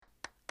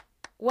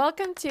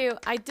Welcome to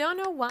I Don't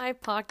Know Why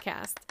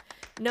podcast.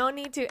 No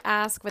need to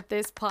ask what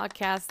this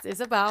podcast is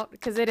about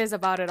because it is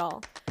about it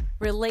all.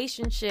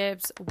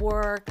 Relationships,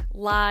 work,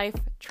 life,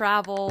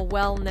 travel,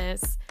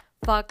 wellness,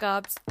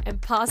 fuck-ups,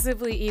 and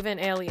possibly even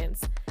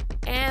aliens.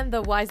 And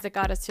the whys that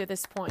got us to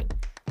this point.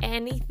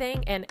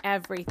 Anything and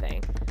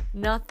everything.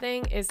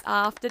 Nothing is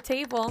off the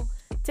table.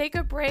 Take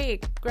a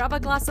break, grab a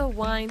glass of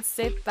wine,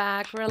 sit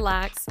back,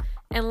 relax,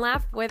 and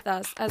laugh with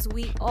us as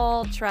we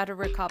all try to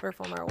recover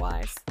from our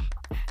whys.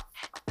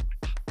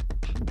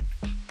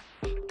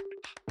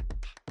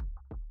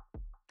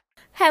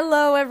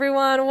 Hello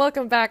everyone,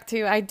 welcome back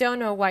to I Don't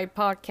Know Why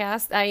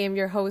podcast. I am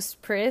your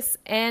host Pris,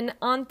 and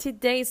on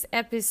today's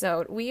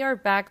episode we are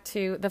back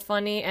to the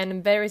funny and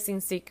embarrassing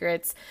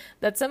secrets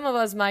that some of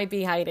us might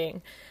be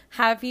hiding.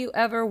 Have you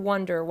ever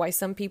wondered why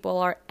some people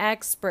are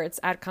experts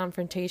at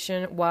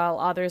confrontation while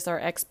others are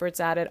experts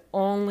at it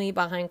only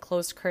behind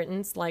closed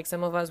curtains like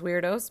some of us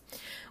weirdos?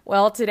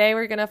 Well, today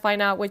we're going to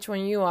find out which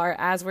one you are,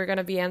 as we're going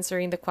to be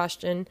answering the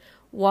question,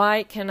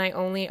 why can I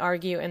only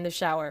argue in the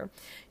shower?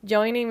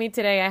 Joining me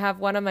today, I have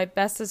one of my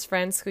bestest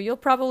friends who you'll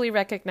probably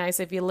recognize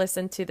if you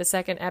listen to the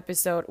second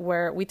episode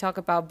where we talk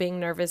about being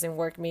nervous in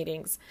work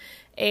meetings.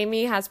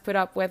 Amy has put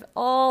up with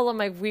all of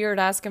my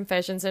weird-ass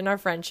confessions in our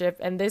friendship,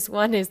 and this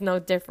one is no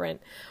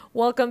different.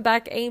 Welcome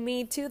back,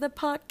 Amy, to the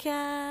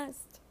podcast.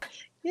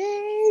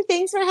 Yay!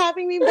 Thanks for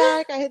having me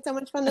back. I had so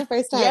much fun the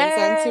first time, Yay!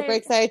 So I'm super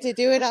excited to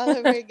do it all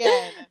over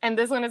again. And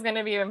this one is going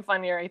to be even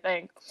funnier, I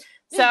think.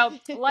 So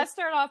let's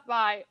start off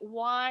by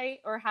why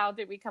or how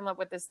did we come up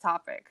with this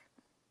topic?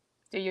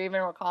 Do you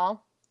even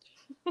recall?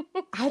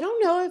 I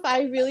don't know if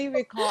I really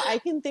recall. I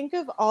can think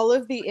of all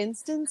of the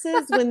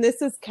instances when this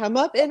has come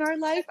up in our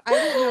life. I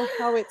don't know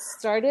how it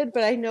started,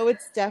 but I know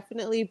it's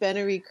definitely been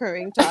a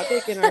recurring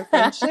topic in our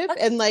friendship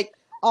and like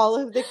all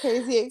of the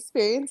crazy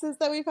experiences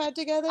that we've had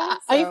together. So.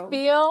 I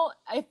feel,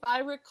 if I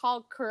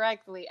recall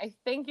correctly, I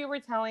think you were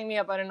telling me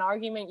about an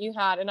argument you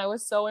had, and I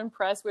was so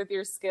impressed with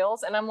your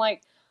skills. And I'm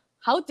like,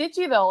 how did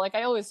you though? Like,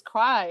 I always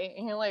cry.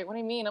 And you're like, what do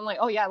you mean? I'm like,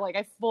 oh yeah, like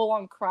I full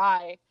on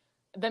cry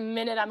the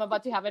minute I'm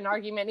about to have an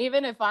argument,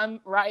 even if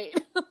I'm right.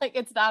 Like,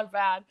 it's that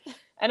bad.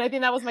 And I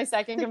think that was my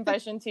second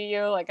confession to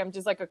you. Like, I'm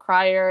just like a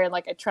crier and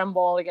like I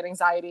tremble, I get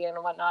anxiety and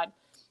whatnot.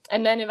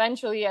 And then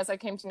eventually, as I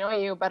came to know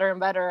you better and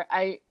better,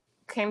 I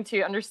came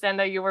to understand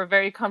that you were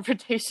very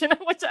confrontational,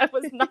 which I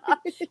was not.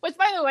 Which,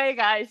 by the way,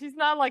 guys, she's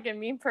not like a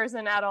mean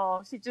person at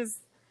all.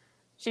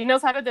 She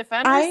knows how to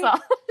defend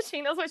herself.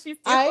 She knows what she's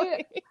doing.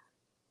 I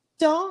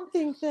don't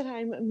think that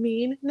I'm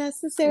mean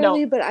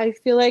necessarily, but I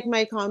feel like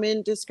my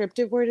common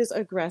descriptive word is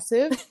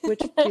aggressive,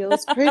 which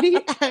feels pretty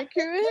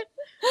accurate.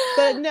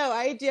 But no,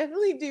 I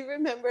definitely do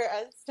remember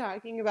us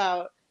talking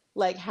about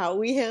like how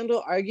we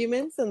handle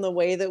arguments and the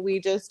way that we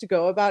just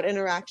go about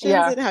interactions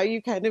and how you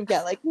kind of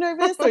get like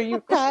nervous or you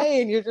cry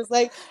and you're just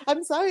like,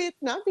 I'm sorry, it's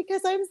not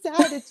because I'm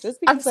sad, it's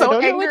just because I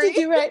don't know what to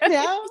do right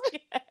now.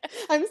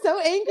 I'm so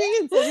angry,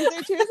 and so these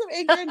are tears of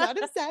anger, not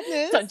of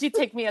sadness. Don't you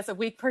take me as a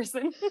weak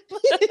person?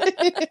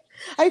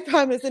 I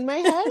promise, in my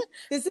head,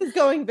 this is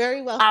going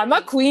very well. I'm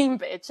a queen,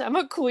 bitch. I'm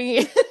a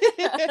queen.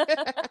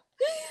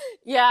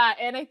 Yeah,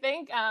 and I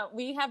think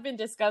we have been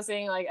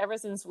discussing, like, ever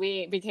since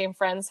we became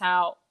friends,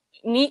 how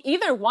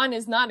either one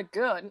is not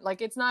good.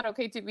 Like, it's not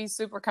okay to be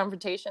super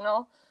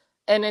confrontational,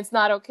 and it's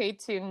not okay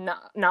to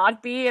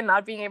not be, and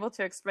not being able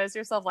to express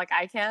yourself like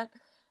I can't.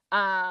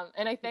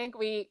 And I think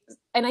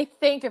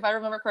if I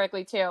remember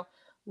correctly too,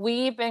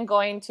 we've been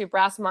going to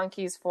Brass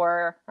Monkeys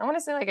for, I want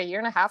to say like a year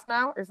and a half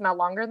now, if not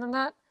longer than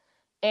that.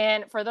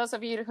 And for those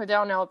of you who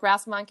don't know,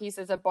 Brass Monkeys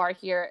is a bar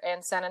here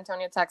in San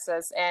Antonio,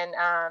 Texas. And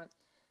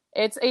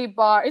it's a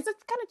bar. It's a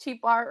kind of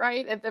cheap bar,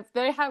 right?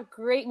 They have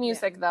great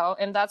music though.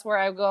 And that's where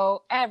I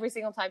go every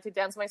single time to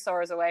dance my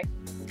sorrows away.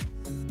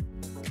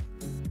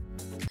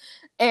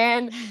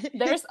 And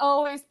there's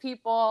always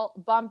people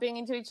bumping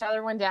into each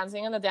other when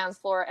dancing on the dance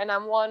floor. And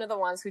I'm one of the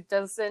ones who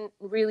doesn't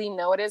really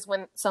notice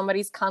when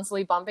somebody's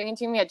constantly bumping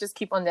into me. I just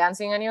keep on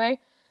dancing anyway.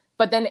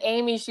 But then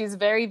Amy, she's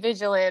very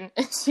vigilant.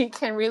 And she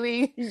can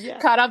really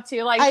cut up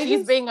to like,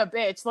 she's being a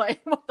bitch.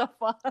 Like, what the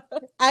fuck?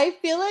 I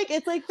feel like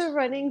it's like the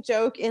running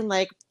joke in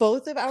like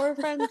both of our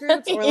friend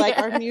groups or like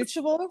our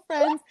mutual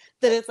friends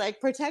that it's like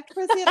protect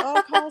Prissy at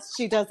all costs.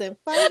 She doesn't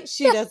fight.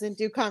 She doesn't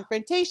do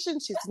confrontation.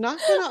 She's not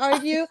going to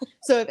argue.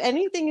 So if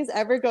anything is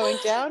ever going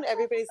down,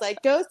 everybody's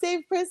like, go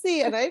save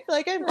Prissy. And I feel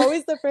like I'm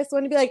always the first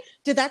one to be like,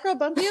 did that girl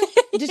bump you?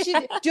 Do you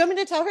want me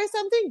to tell her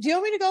something? Do you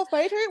want me to go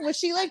fight her? Was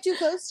she like too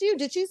close to you?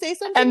 Did she say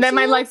something? And then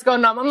my legs go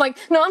numb. I'm like,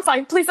 no, I'm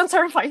fine. Please don't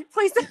start a fight.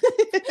 Please.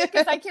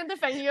 Because I can't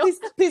defend you.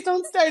 Please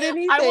don't start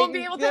anything. I won't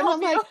be able to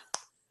help you.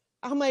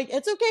 I'm like,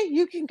 it's okay.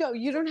 You can go.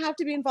 You don't have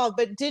to be involved.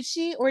 But did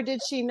she or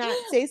did she not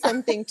say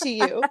something to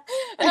you?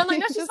 And I'm like,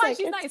 no, she's fine. Like,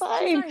 she's nice.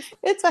 Fine. She's nice.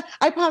 It's fine.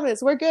 I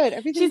promise. We're good.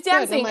 Everything's she's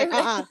dancing. good.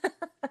 I'm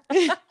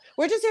like,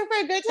 we're just here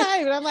for a good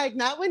time. And I'm like,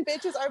 not when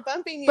bitches are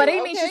bumping you. But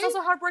Amy, she's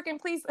also hardworking.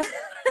 Please.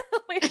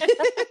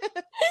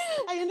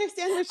 I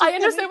understand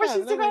what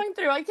she's going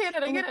through. I get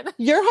it.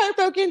 You're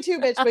heartbroken too,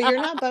 bitch, but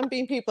you're not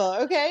bumping people,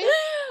 okay?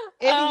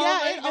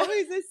 It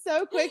always is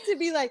so quick to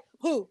be like,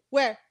 who,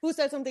 where, who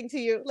said something to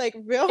you? Like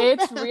real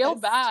It's fast. real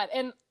bad.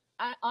 And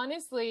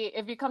honestly,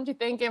 if you come to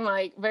think in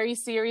like very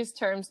serious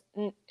terms,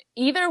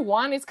 either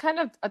one is kind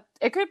of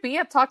it could be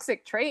a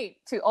toxic trait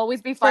to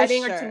always be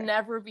fighting or to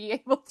never be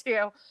able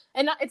to.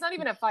 And it's not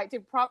even a fight, to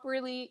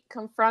properly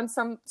confront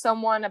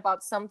someone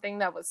about something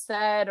that was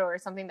said or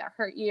something that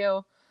hurt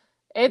you.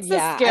 It's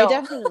a skill.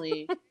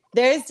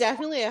 There's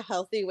definitely a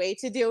healthy way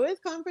to deal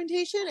with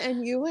confrontation,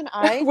 and you and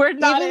I, we're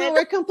not even though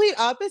we're complete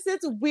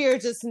opposites, we're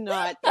just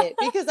not it.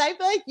 Because I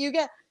feel like you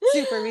get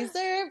super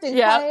reserved and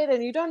quiet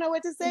and you don't know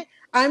what to say.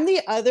 I'm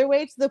the other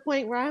way, to the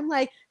point where I'm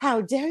like,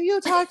 how dare you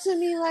talk to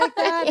me like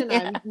that? And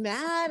I'm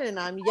mad and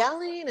I'm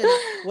yelling, and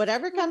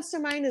whatever comes to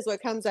mind is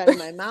what comes out of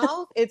my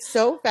mouth. It's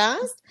so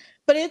fast,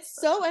 but it's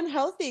so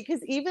unhealthy,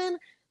 because even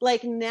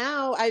like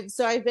now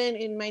I've been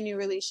in my new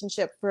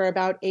relationship for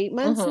about 8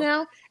 months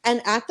now.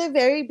 And at the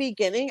very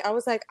beginning, I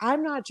was like,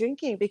 I'm not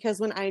drinking, because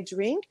when I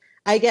drink,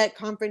 I get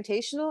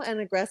confrontational and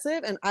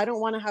aggressive, and I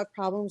don't want to have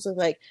problems with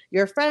like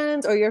your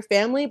friends or your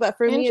family. But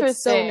for me,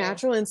 it's so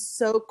natural and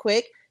so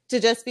quick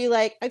to just be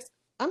like,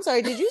 I'm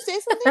sorry, did you say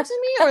something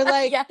to me? Or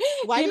like,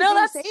 why did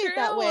you say it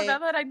that way? Now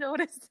that I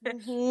noticed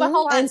it. But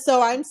hold on. And so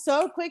I'm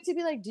so quick to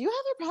be like, do you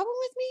have a problem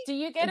with me? Do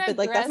you get aggressive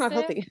like, that's not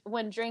healthy.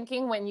 When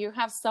drinking, when you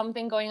have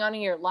something going on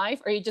in your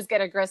life, or you just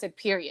get aggressive,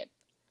 period?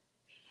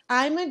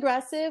 I'm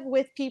aggressive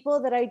with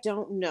people that I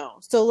don't know.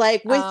 So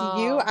like with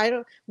you,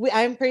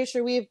 I'm pretty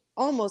sure we've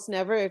almost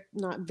never, if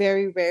not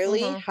very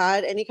rarely,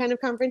 had any kind of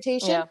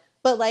confrontation. Yeah.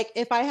 But like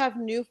if I have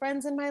new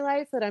friends in my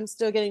life that I'm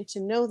still getting to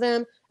know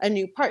them, a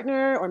new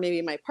partner, or maybe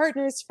my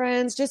partner's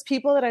friends, just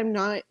people that I'm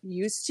not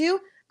used to,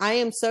 I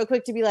am so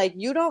quick to be like,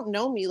 you don't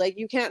know me. Like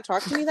you can't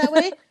talk to me that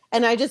way.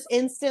 And I just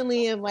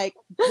instantly am like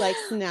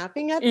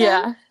snapping at them.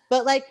 Yeah.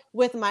 But like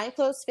with my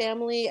close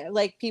family,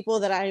 like people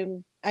that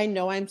I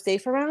know I'm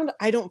safe around,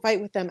 I don't fight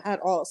with them at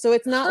all. So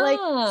it's not like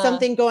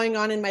something going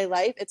on in my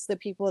life. It's the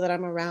people that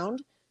I'm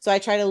around. So I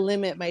try to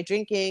limit my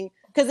drinking,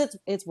 because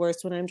it's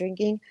worse when I'm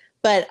drinking.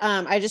 But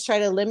I just try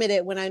to limit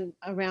it when I'm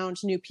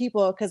around new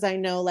people, because I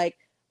know like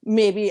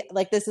maybe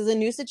like this is a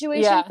new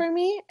situation for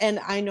me, and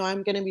I know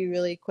I'm going to be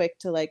really quick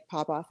to like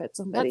pop off at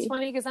somebody. That's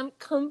funny, because I'm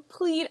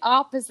complete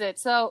opposite.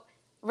 So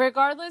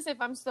regardless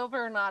if I'm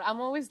sober or not, I'm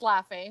always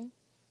laughing.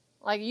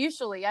 Like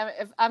usually,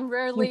 I'm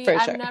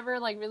never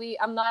like really,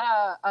 I'm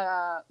not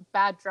a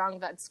bad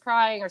drunk that's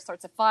crying or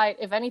starts a fight.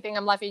 If anything,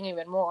 I'm laughing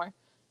even more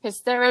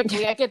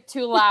hysterically. I get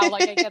too loud,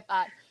 like I get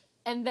that.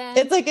 And then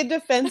it's like a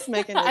defense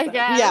mechanism. I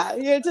guess. Yeah,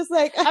 you're just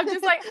like, I'm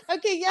just like,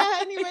 okay, yeah,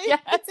 anyway.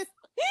 Yes.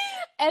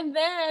 And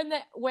then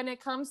when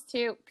it comes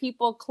to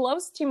people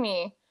close to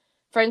me,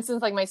 for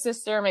instance, like my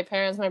sister, my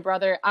parents, my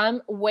brother,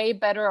 I'm way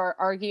better at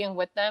arguing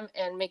with them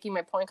and making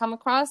my point come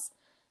across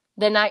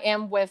than I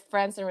am with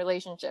friends and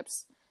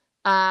relationships.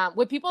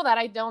 With people that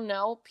I don't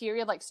know,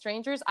 period, like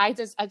strangers, I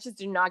just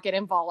do not get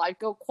involved. I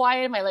go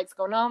quiet, my legs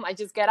go numb, I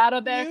just get out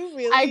of there. You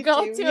really I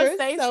go do. to You're a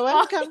safe so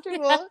spot.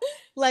 uncomfortable. Yeah.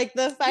 Like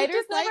the fight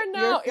or flight,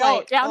 you're flight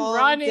like, I'm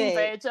running,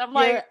 day. bitch. I'm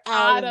like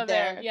out of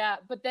there. Yeah.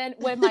 But then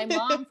with my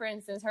mom, for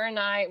instance, her and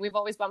I, we've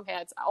always bumped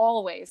heads,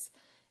 always.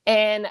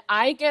 And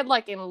I get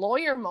like in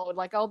lawyer mode.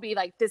 Like I'll be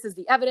like, this is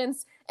the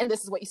evidence, and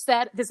this is what you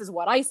said. This is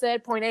what I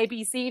said. Point A,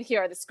 B, C.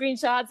 Here are the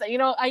screenshots. You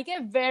know, I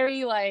get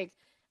very like,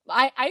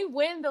 I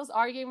win those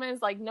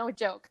arguments, like no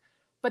joke.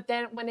 But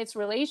then when it's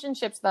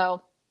relationships,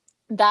 though,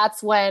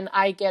 that's when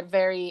I get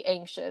very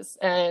anxious.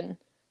 And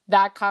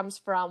that comes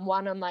from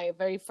one of my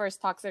very first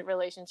toxic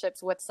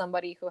relationships with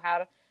somebody who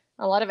had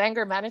a lot of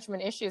anger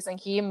management issues. And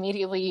he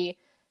immediately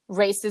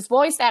raised his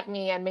voice at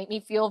me and made me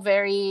feel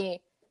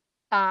very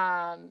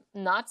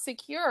not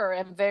secure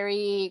and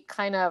very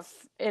kind of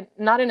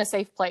not in a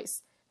safe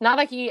place. Not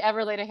like he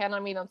ever laid a hand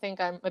on me. Don't think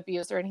I'm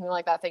abused or anything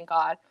like that. Thank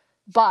God.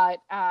 But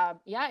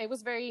it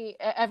was very,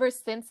 ever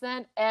since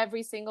then,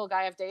 every single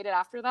guy I've dated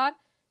after that,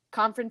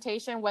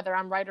 confrontation, whether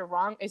I'm right or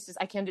wrong, it's just,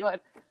 I can't do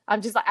it.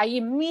 I'm just like, I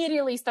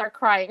immediately start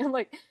crying. I'm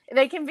like,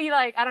 they can be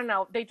like, I don't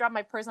know, they dropped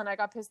my purse and I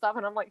got pissed off,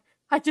 and I'm like,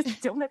 I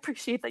just don't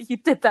appreciate that you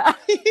did that.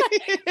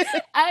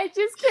 I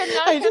just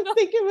cannot. I just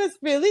think it was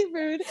really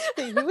rude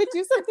that you would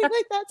do something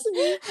like that to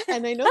me.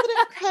 And I know that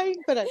I'm crying,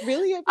 but I'm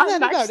really upset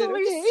about it.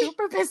 Okay?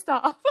 Super pissed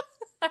off.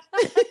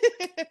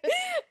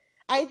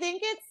 I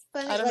think it's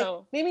funny. I don't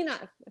know. Maybe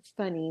not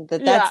funny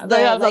that's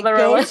the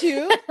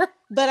go-to.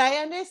 But I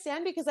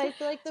understand, because I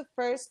feel like the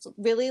first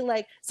really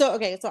so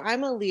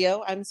I'm a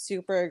Leo. I'm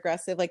super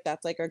aggressive. Like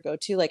that's like our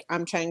go-to. Like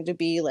I'm trying to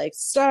be like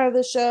star of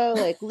the show,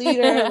 like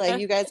leader, like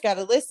you guys got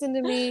to listen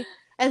to me.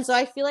 And so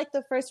I feel like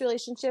the first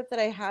relationship that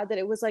I had, that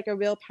it was like a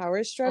real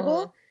power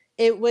struggle.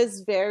 It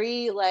was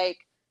very like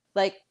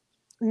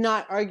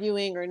not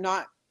arguing or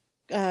not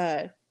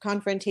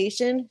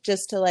confrontation,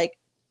 just to like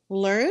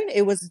learn.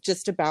 It was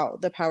just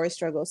about the power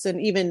struggle. So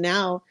even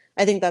now,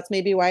 I think that's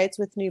maybe why it's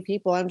with new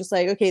people. I'm just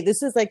like, okay,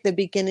 this is like the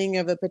beginning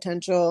of a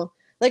potential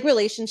like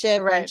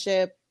relationship,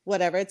 friendship,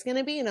 whatever it's going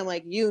to be. And I'm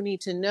like, you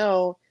need to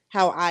know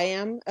how I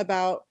am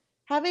about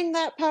having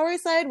that power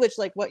side, which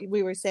like what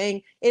we were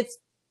saying, it's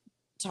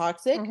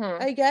toxic,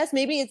 I guess.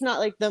 Maybe it's not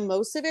like the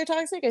most severe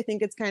toxic. I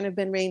think it's kind of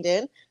been reined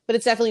in, but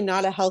it's definitely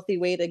not a healthy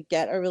way to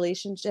get a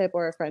relationship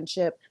or a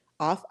friendship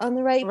off on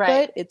the right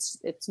foot. It's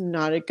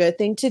not a good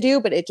thing to do,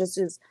 but it just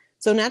is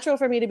so natural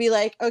for me to be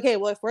like, okay,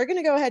 well, if we're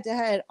gonna go head to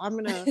head, I'm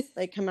gonna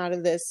like come out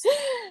of this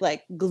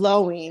like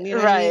glowing, you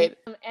know what I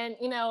mean? And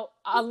you know,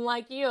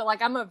 unlike you,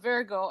 like I'm a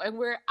Virgo, and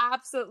we're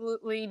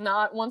absolutely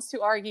not ones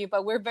to argue,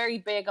 but we're very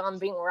big on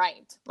being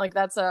right. Like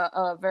that's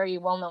a very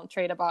well-known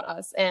trait about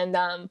us. And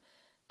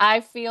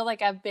I feel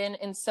like I've been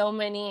in so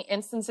many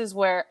instances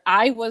where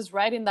I was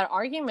right in that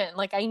argument.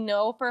 Like I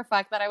know for a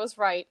fact that I was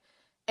right.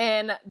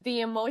 And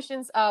the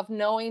emotions of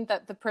knowing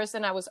that the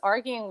person I was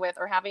arguing with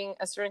or having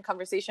a certain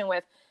conversation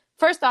with,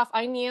 first off,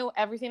 I knew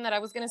everything that I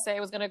was going to say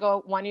was going to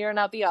go one ear and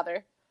out the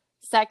other.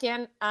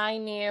 Second, I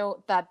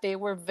knew that they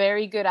were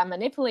very good at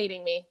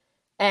manipulating me.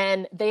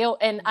 And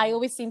I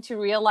always seem to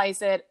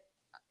realize it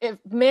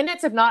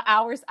minutes, if not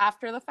hours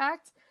after the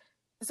fact.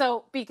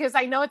 So because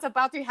I know it's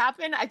about to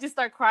happen, I just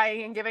start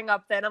crying and giving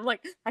up. Then I'm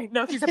like, I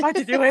know he's about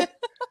to do it.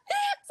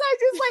 So I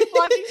just like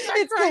wanting to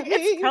start crying.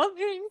 It's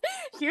coming.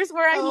 Here's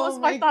where I lost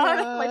my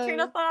thought, my train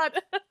of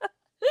thought.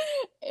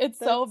 It's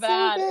so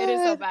bad. It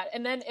is so bad.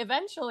 And then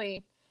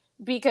eventually,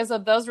 because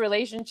of those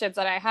relationships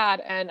that I had,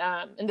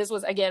 and this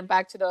was again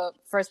back to the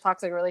first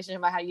toxic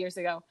relationship I had years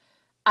ago.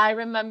 I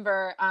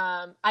remember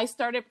I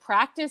started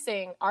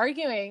practicing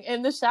arguing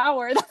in the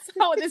shower. That's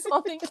how this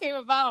whole thing came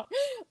about.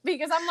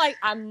 Because I'm like,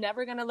 I'm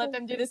never going to let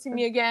them do this to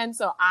me again.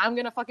 So I'm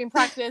going to fucking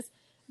practice.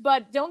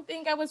 But don't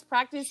think I was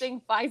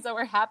practicing fights that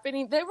were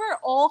happening. They were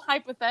all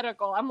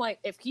hypothetical. I'm like,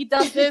 if he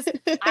does this,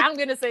 I'm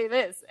going to say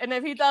this. And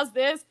if he does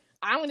this,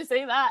 I'm going to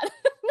say that.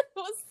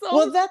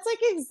 Well, that's like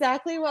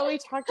exactly what we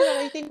talked about,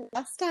 I think,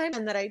 last time,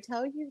 and that I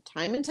tell you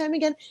time and time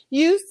again.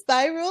 You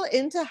spiral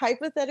into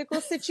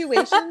hypothetical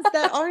situations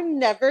that are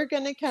never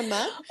going to come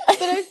up.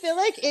 But I feel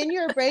like in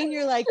your brain,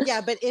 you're like,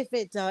 yeah, but if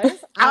it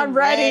does, I'm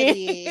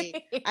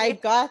ready. I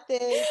got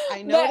this.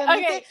 I know what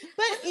I'm going to say.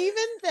 But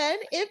even then,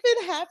 if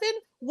it happened,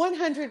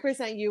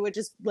 100% you would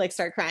just like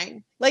start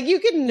crying. Like you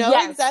could know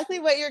exactly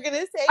what you're going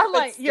to say. I'm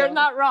like, still. You're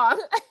not wrong.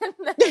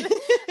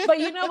 But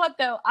you know what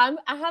though? I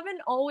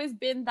haven't always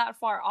been that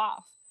far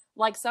off.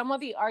 Like some of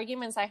the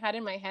arguments I had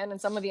in my head and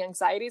some of the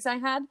anxieties I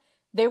had,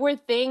 they were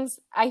things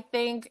I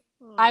think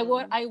I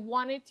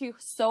wanted to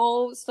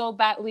so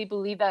badly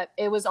believe that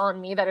it was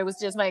on me, that it was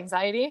just my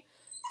anxiety.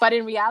 But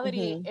in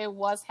reality, it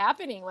was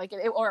happening, like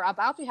or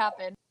about to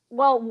happen.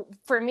 Well,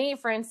 for me,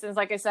 for instance,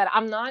 like I said,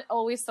 I'm not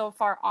always so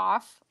far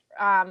off.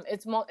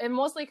 It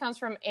mostly comes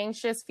from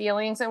anxious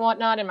feelings and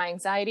whatnot and my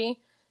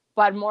anxiety.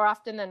 But more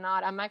often than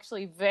not, I'm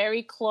actually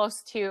very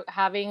close to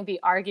having the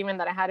argument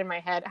that I had in my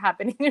head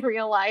happening in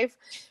real life.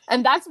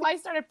 And that's why I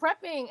started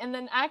prepping. And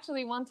then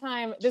actually one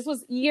time, this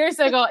was years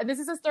ago, and this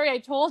is a story I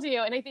told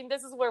you. And I think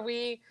this is where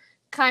we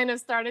kind of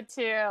started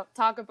to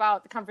talk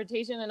about the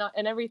confrontation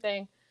and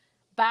everything.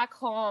 Back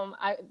home,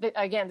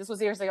 again, this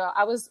was years ago.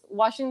 I was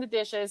washing the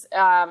dishes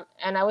and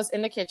I was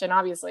in the kitchen,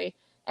 obviously.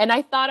 And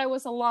I thought I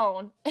was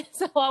alone. And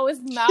so I was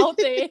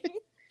mouthing...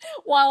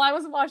 While I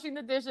was washing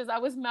the dishes, I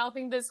was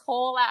mouthing this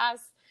whole ass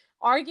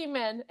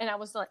argument. And I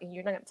was like,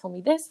 you're not going to tell me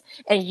this.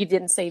 And you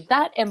didn't say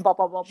that. And blah,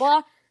 blah, blah,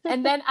 blah.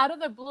 And then out of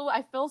the blue,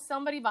 I feel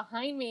somebody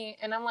behind me.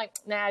 And I'm like,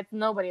 nah, it's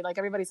nobody. Like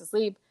everybody's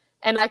asleep.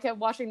 And I kept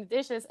washing the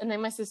dishes. And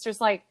then my sister's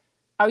like,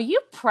 are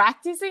you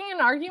practicing an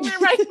argument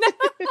right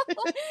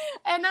now?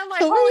 And I'm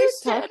like, holy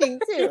shit. Talking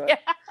to? Yeah.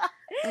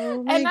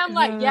 Oh and I'm God.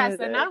 Like, yes,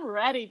 and I'm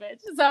ready,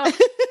 bitch. So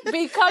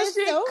because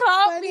she so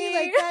caught funny, me.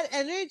 Like that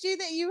energy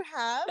that you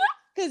have.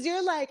 Because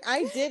you're like,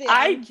 I did it.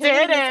 I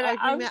did it.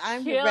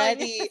 I'm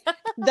ready.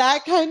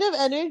 That kind of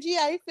energy,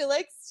 I feel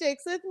like,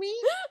 sticks with me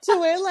to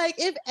where, like,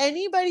 if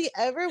anybody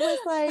ever was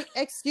like,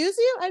 excuse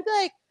you, I'd be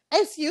like,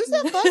 excuse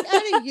the fuck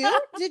out of you?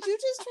 Did you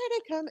just try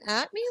to come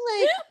at me?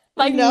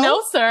 Like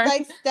no, sir.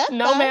 Like, step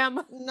no, back.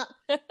 Ma'am. No,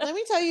 let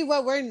me tell you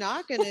what we're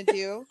not going to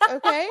do,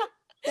 okay?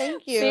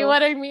 Thank you. See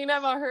what I mean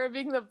about her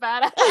being the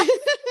badass?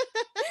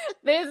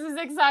 This is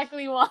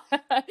exactly why.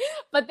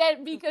 But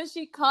then because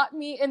she caught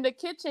me in the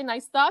kitchen, I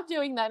stopped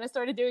doing that and I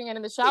started doing it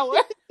in the shower.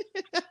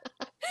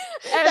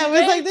 That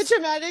was like the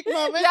traumatic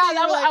moment. Yeah,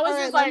 I was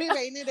just like, let me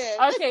rein it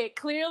in. Okay,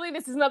 clearly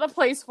this is not a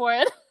place for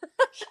it.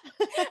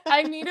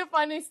 I need to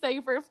find a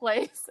safer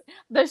place.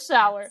 The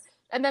shower.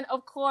 And then,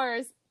 of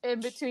course, in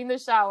between the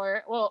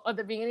shower, well, at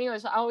the beginning of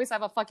the shower, I always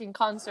have a fucking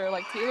concert.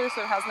 Like, Taylor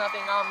Swift has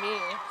nothing on me.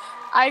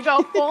 I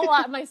go full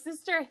out. My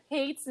sister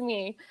hates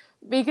me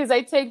because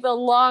I take the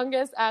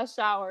longest ass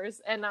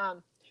showers. And I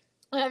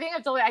think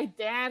I've told you, I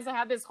dance. I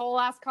have this whole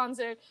ass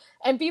concert.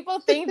 And people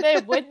think they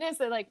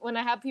witness it. Like, when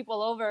I have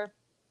people over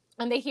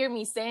and they hear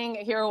me sing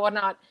here or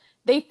whatnot,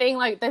 they think,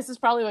 like, this is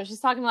probably what she's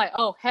talking like,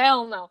 oh,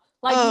 hell no.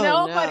 Like,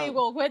 nobody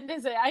will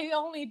witness it. I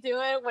only do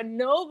it when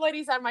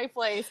nobody's at my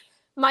place.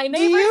 My Do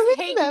neighbors you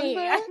hate me.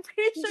 remember? I'm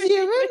pretty sure Do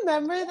you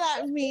remember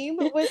that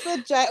meme with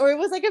the giant, or it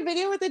was like a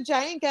video with a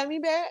giant gummy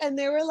bear, and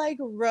there were like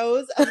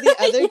rows of the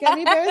other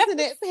gummy bears, and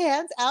it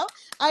pans out?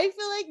 I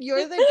feel like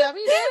you're the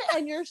gummy bear,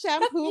 and your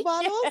shampoo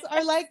bottles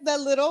are like the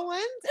little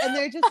ones, and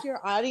they're just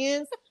your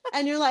audience.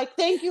 And you're like,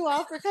 thank you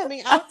all for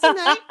coming out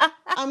tonight.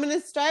 I'm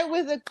gonna start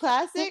with a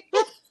classic.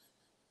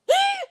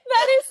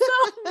 That is so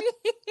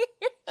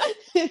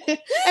mean.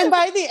 And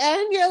by the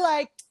end, you're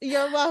like,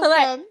 you're welcome.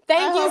 Like,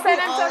 thank you, hope San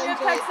you all Antonio,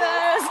 enjoyed this.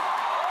 Texas.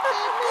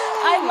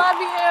 I Yay. love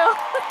you.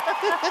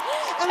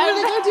 I'm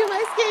gonna go do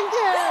my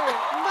skincare.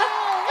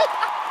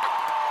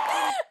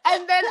 Bye.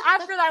 And then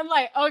after that, I'm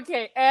like,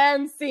 okay,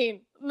 and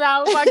scene.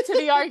 Now back to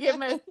the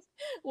argument.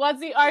 What's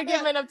the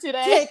argument of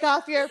today? Take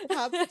off your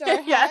pop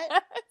star Yes.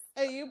 hat.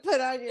 And you put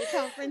on your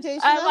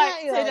confrontation I'm like,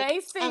 hat. You're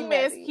today's like, thing I'm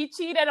is ready. he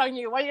cheated on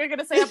you. What are you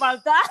gonna say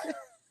about that?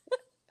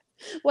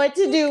 What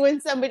to do when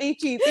somebody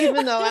cheats,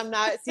 even though I'm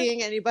not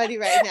seeing anybody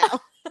right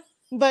now.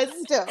 But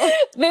still,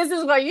 This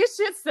is what you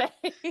should say.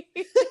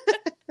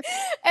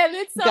 And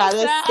it's so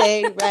gotta bad.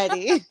 stay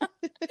ready.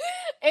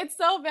 It's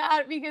so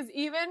bad because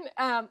even,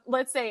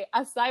 let's say,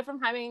 aside from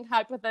having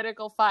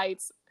hypothetical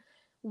fights,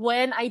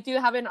 when I do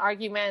have an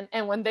argument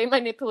and when they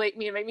manipulate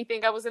me and make me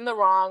think I was in the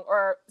wrong,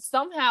 or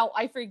somehow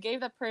I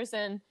forgave that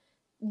person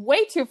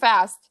way too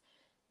fast,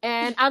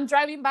 and I'm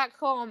driving back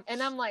home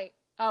and I'm like,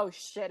 oh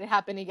shit, it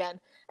happened again.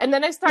 And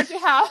then I start to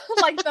have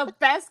like the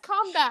best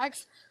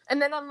comebacks.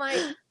 And then I'm like,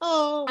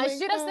 Oh, I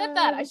should have said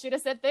that. I should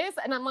have said this.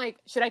 And I'm like,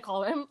 should I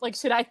call him? Like,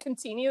 should I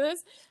continue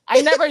this?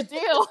 I never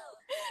do.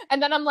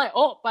 And then I'm like,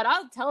 oh, but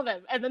I'll tell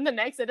them. And then the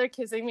next day they're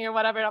kissing me or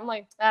whatever. And I'm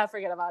like,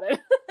 forget about it.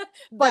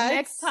 But That's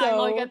next time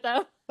I'll get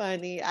them.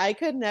 Funny. I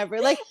could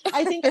never. Like,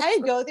 I think I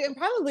go through, and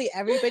probably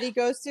everybody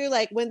goes through,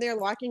 like, when they're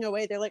walking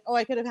away, they're like, oh,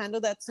 I could have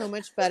handled that so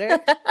much better.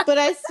 But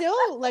I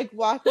still, like,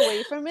 walk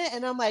away from it,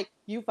 and I'm like,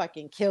 you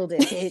fucking killed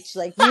it, bitch.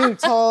 Like, you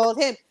told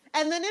him.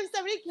 And then if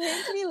somebody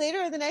came to me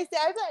later or the next day,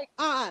 I'd be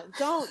like,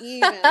 don't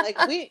even.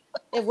 Like,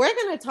 if we're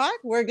going to talk,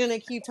 we're going to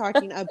keep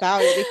talking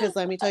about it, because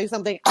let me tell you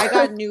something. I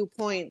got new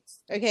points,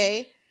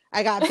 okay?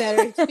 I got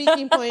better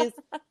speaking points.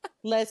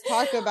 Let's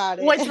talk about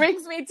it. Which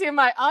brings me to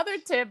my other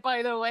tip,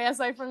 by the way,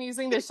 aside from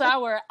using the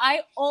shower.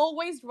 I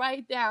always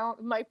write down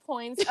my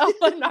points of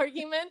an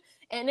argument,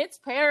 and it's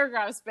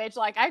paragraphs, bitch.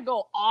 Like, I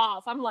go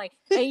off. I'm like,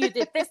 hey, you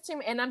did this to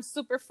me. And I'm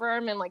super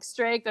firm and, like,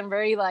 strict and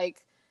very,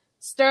 like,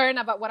 stern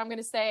about what I'm going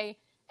to say.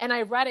 And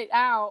I read it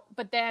out,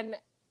 but then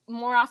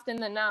more often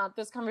than not,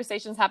 those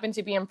conversations happen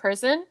to be in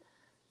person.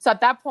 So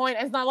at that point,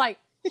 it's not like,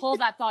 hold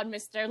that thought,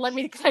 mister. Let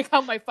me click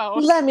on my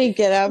phone. Let me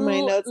get out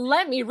my notes.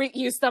 Let me read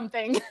you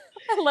something.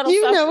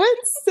 You know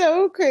what's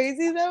so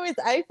crazy, though? Is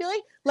I feel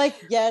like,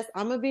 yes,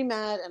 I'm going to be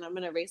mad and I'm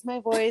going to raise my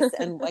voice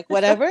and, like,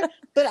 whatever.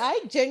 But I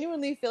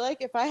genuinely feel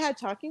like if I had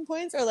talking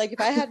points, or, like,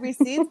 if I had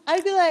receipts,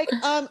 I'd be like,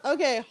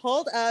 okay,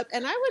 hold up.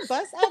 And I would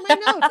bust out my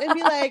notes and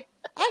be like,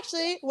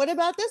 actually, what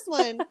about this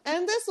one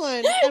and this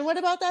one? And what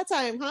about that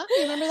time? Huh?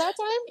 You remember that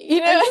time? You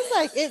know, and just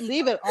like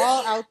leave it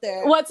all out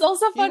there. What's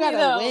also funny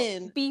though,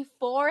 win.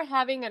 Before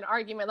having an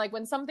argument, like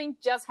when something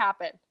just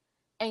happened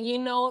and you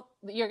know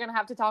you're going to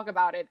have to talk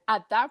about it,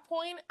 at that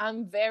point,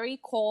 I'm very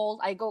cold.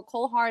 I go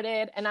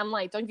cold-hearted and I'm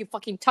like, don't you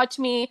fucking touch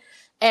me.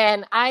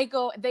 And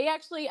they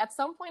actually, at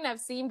some point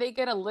I've seen they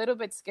get a little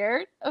bit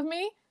scared of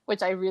me,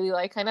 which I really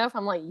like kind of.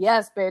 I'm like,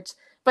 yes, bitch.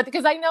 But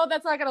because I know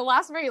that's not going to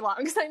last very long.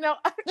 Because I know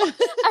as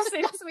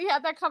soon as we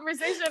had that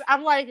conversation,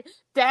 I'm like,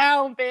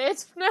 down,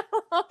 bitch. No.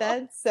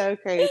 That's so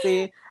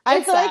crazy.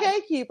 I feel like I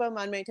keep them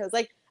on my toes.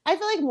 Like, I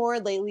feel like more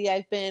lately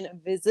I've been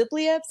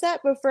visibly upset,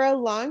 but for a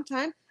long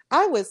time,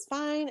 I was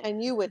fine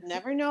and you would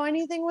never know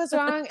anything was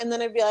wrong. And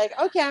then I'd be like,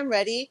 okay, I'm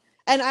ready.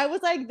 And I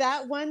was like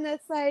that one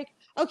that's like,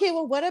 okay,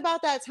 well, what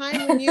about that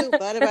time when you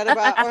blah, blah, blah,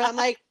 blah. Or I'm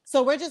like,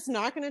 so we're just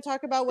not going to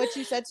talk about what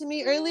you said to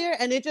me earlier.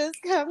 And it just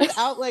comes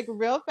out like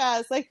real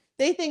fast. Like,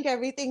 they think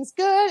everything's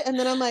good. And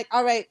then I'm like,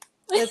 all right,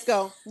 let's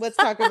go. Let's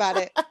talk about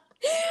it.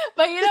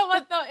 But you know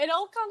what, though? It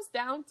all comes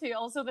down to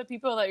also the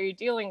people that you're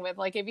dealing with.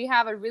 Like, if you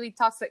have a really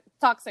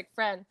toxic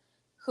friend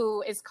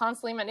who is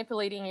constantly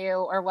manipulating you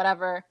or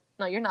whatever.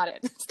 No, you're not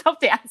it. Stop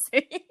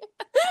dancing.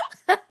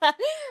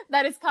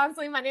 That is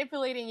constantly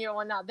manipulating you and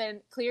whatnot.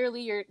 Then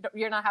clearly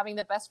you're not having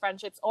the best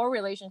friendships or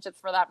relationships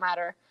for that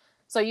matter.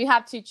 So you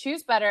have to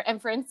choose better. And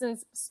for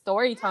instance,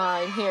 story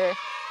time here.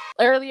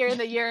 Earlier in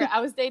the year, I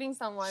was dating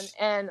someone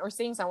or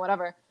seeing someone,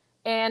 whatever.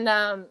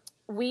 And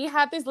we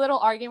had this little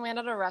argument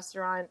at a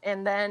restaurant.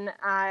 And then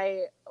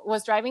I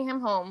was driving him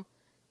home.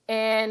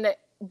 And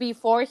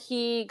before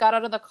he got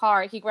out of the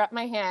car, he grabbed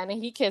my hand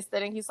and he kissed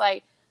it. And he's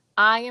like,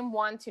 I am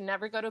one to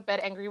never go to bed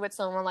angry with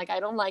someone. Like, I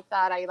don't like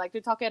that. I like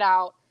to talk it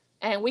out.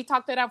 And we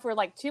talked it out for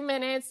like 2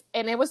 minutes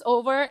and it was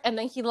over. And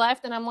then he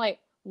left and I'm like,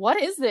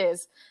 what is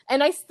this?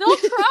 And I still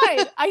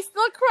cried. I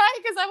still cried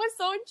because I was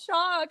so in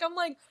shock. I'm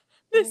like,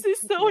 this is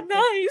so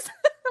nice.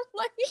 I'm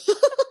like,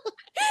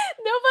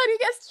 Nobody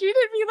has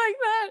treated me like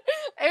that.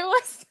 It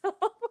was so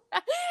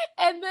bad.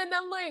 And then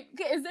I'm like,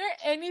 is there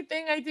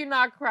anything I do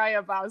not cry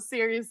about?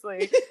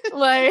 Seriously.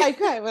 Like, I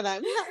cry when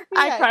I'm happy.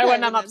 I cry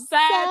when I'm upset.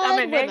 I'm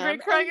sad, an when angry I'm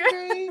crier.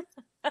 angry.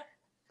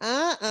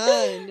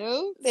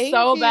 No, thank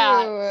So you.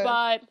 bad.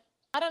 But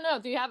I don't know.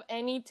 Do you have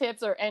any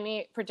tips or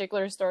any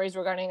particular stories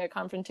regarding a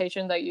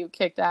confrontation that you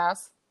kicked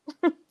ass?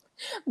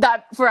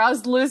 That for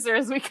us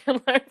losers we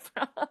can learn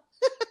from.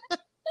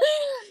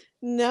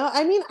 No,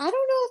 I mean, I don't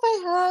know if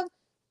I have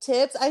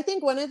tips. I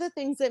think one of the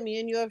things that me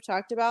and you have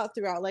talked about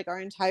throughout like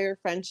our entire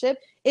friendship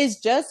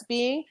is just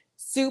being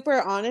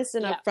super honest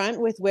and upfront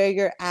with where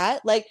you're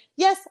at. Like,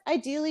 yes,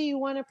 ideally you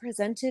want to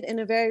present it in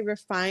a very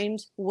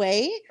refined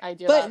way.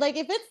 But like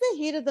if it's the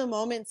heat of the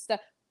moment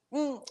stuff,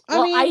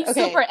 I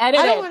super edited.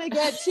 I don't want to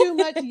get too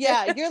much.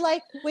 Yeah, you're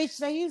like, wait,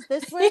 should I use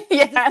this word?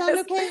 Does this sound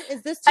okay?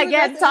 Is this too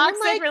again aggressive?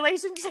 toxic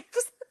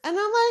relationships? And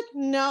I'm like,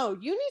 no,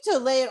 you need to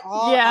lay it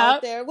all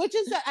out there. Which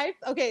is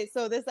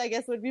so this I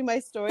guess would be my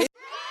story.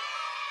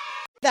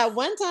 That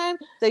one time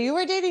that you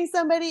were dating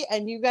somebody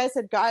and you guys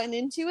had gotten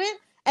into it.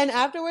 And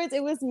afterwards,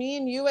 it was me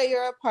and you at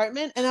your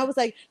apartment. And I was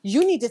like,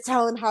 you need to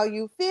tell him how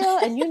you feel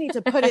and you need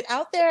to put it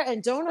out there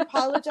and don't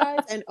apologize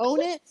and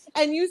own it.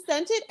 And you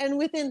sent it. And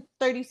within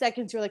 30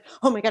 seconds, you're like,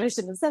 oh my God, I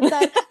shouldn't have said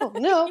that. Oh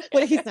no,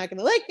 what if he's not going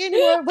to like me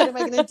anymore? What am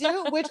I going to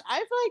do? Which I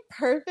feel like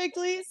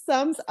perfectly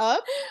sums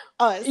up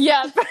us.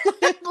 Yeah.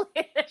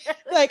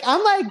 Like,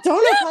 I'm like,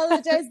 don't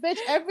apologize, bitch.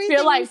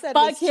 Everything like, you said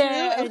was true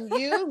and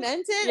you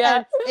meant it. Yeah.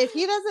 And if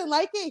he doesn't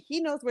like it,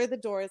 he knows where the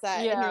door is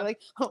at. Yeah. And you're like,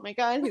 oh my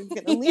God, he's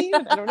going to leave.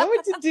 I don't know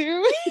what to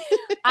do.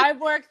 I've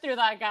worked through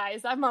that,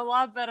 guys. I'm a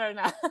lot better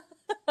now.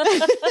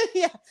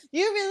 Yeah,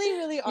 you really,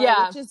 really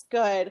are, which is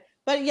good.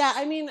 But yeah,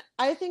 I mean,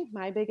 I think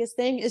my biggest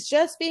thing is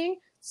just being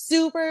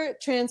super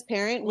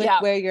transparent with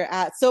where you're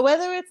at. So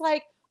whether it's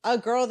like a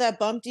girl that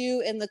bumped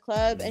you in the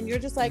club and you're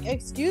just like,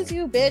 excuse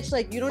you, bitch.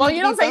 Like, you don't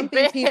need to be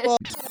bumping people.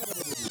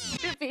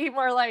 Should be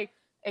more like,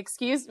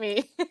 excuse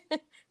me.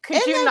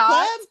 Could in you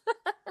not?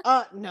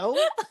 No,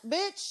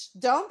 bitch.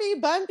 Don't be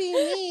bumping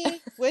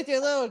me with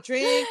your little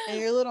drink and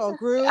your little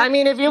group. I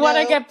mean, if you want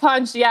to get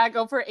punched,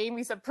 go for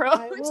Amy's approach.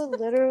 I will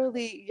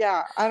literally,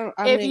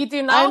 if you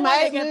do not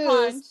want to get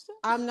punched,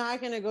 I'm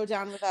not gonna go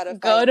down without a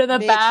fight. Go to the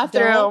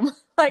bathroom.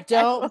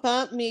 Don't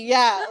bump me.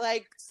 Yeah,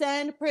 like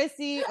send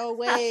Prissy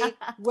away.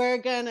 We're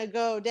gonna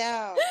go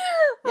down.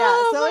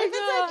 Yeah. So if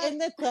it's like in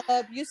the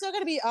club, you still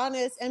gotta be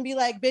honest and be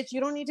like, bitch,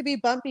 you don't need to be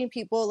bumping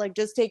people. Like,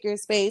 just take your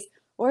space.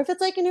 Or if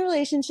it's like in a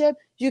relationship,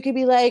 you could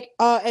be like,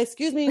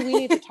 excuse me, we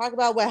need to talk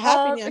about what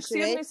happened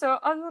yesterday. Excuse me, so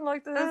I would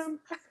like this.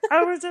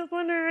 I was just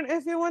wondering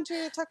if you want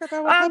to talk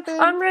about what happened.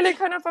 I'm really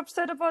kind of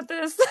upset about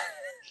this.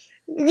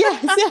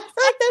 Yes, I feel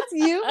like that's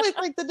you with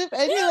like the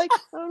and you're like,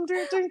 I'm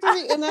doing,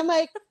 and I'm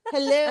like,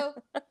 hello,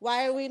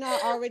 why are we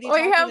not already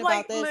talking about this? We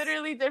have like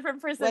literally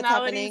different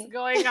personalities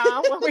going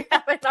on when we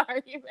have an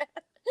argument.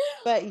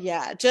 But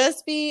yeah,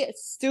 just be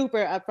super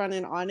upfront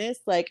and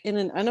honest, like in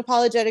an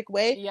unapologetic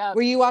way,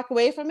 where you walk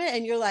away from it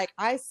and you're like,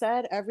 I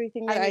said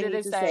everything that I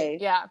needed to say.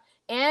 Yeah.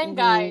 And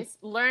guys,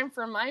 learn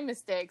from my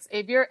mistakes.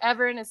 If you're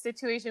ever in a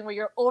situation where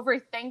you're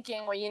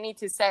overthinking what you need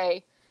to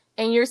say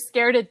and you're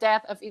scared to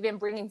death of even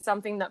bringing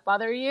something that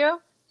bothers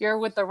you, you're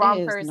with the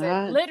wrong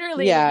person.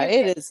 Literally. Yeah,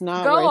 it is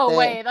not go worth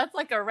away. It. That's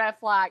like a red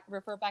flag.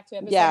 Refer back to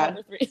episode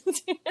number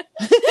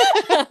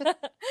 3.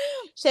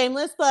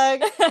 Shameless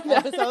plug,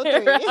 episode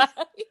 3. Right.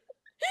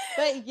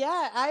 But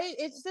yeah,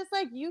 it's just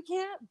like, you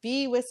can't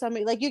be with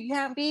somebody, like you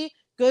can't be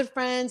good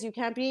friends. You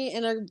can't be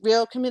in a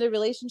real committed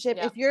relationship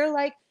if you're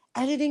like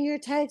editing your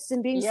texts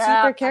and being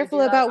super careful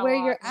about where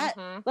you're at.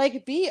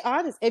 Like, be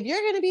honest. If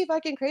you're going to be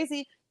fucking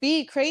crazy,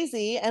 be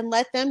crazy and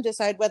let them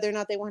decide whether or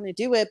not they want to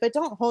do it. But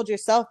don't hold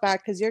yourself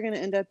back because you're going to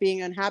end up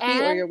being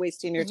unhappy or you're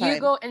wasting your time. You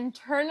go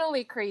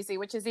internally crazy,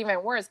 which is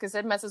even worse because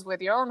it messes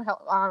with your own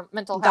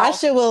mental health. That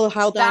shit will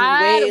hold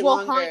on way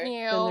longer haunt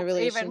you than the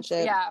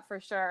relationship. Yeah, for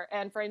sure.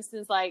 And for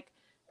instance, like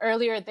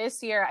earlier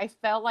this year, I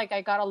felt like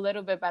I got a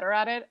little bit better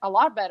at it. A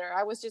lot better.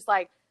 I was just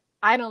like,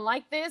 I don't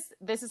like this.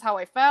 This is how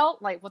I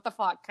felt. Like, what the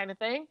fuck kind of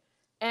thing.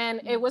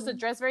 And it was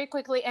addressed very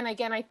quickly. And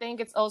again, I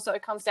think it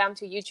comes down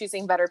to you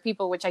choosing better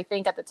people, which I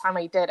think at the time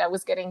I did. I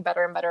was getting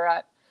better and better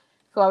at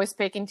who I was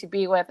picking to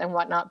be with and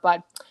whatnot.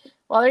 But,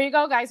 well, there you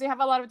go, guys. We have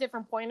a lot of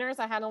different pointers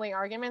on handling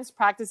arguments,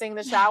 practicing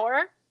the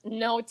shower,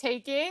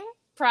 note-taking,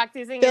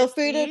 practicing Feel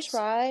free to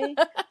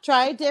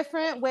try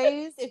different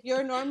ways. If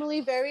you're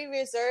normally very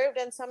reserved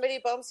and somebody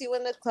bumps you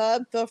in the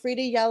club, feel free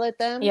to yell at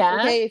them.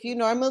 Yeah. Okay, if you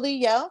normally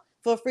yell,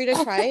 feel free to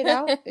try it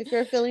out. If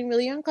you're feeling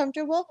really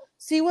uncomfortable,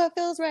 see what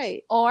feels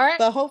right.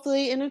 But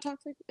hopefully in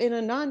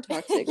a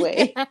non-toxic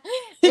way.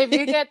 If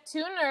you get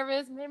too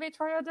nervous, maybe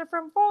try a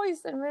different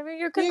voice and maybe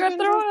you can get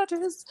through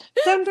it.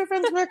 Some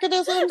defense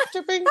mechanisms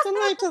to bring some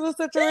light to the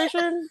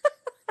situation.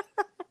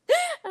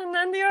 And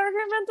then the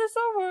argument is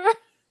over.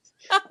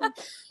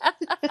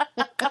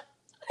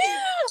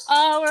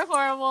 Oh, we're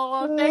horrible.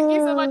 Well, thank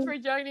you so much for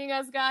joining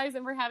us, guys,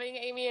 and for having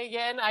Amy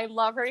again. I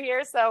love her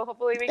here, so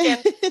hopefully we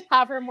can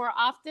have her more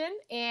often.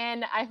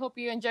 And I hope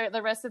you enjoy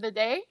the rest of the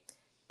day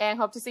and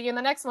hope to see you in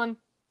the next one.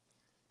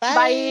 Bye.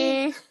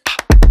 Bye.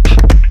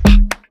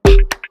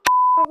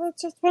 I was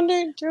just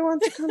wondering, do you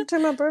want to come to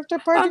my birthday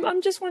party?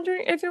 I'm just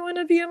wondering if you want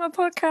to be on my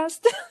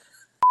podcast.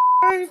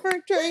 Sorry for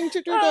trying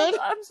to do that.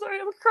 I'm sorry,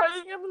 I'm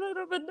crying. I'm a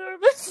little bit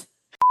nervous.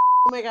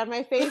 Oh my god,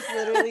 my face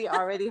literally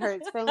already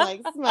hurts from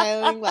like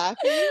smiling,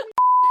 laughing.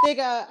 They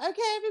go,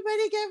 okay,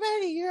 everybody get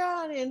ready. You're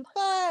on in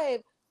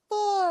 5,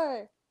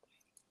 4.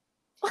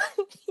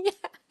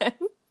 Yeah.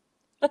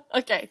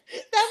 Okay.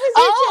 That was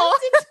your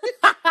chance to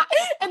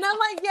And I'm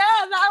like,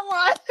 yeah, that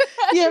one.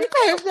 Yeah,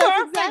 perfect. That's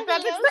Perfect. exactly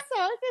That what is I was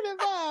talking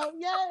about.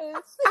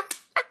 Yes.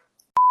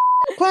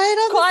 Quiet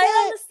on Quiet the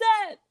on the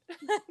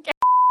set. Okay.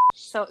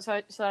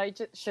 So I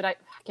just should I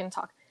can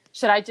talk.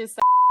 Should I just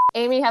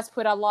Amy has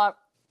put a lot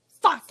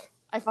fuck.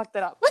 I fucked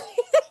it up.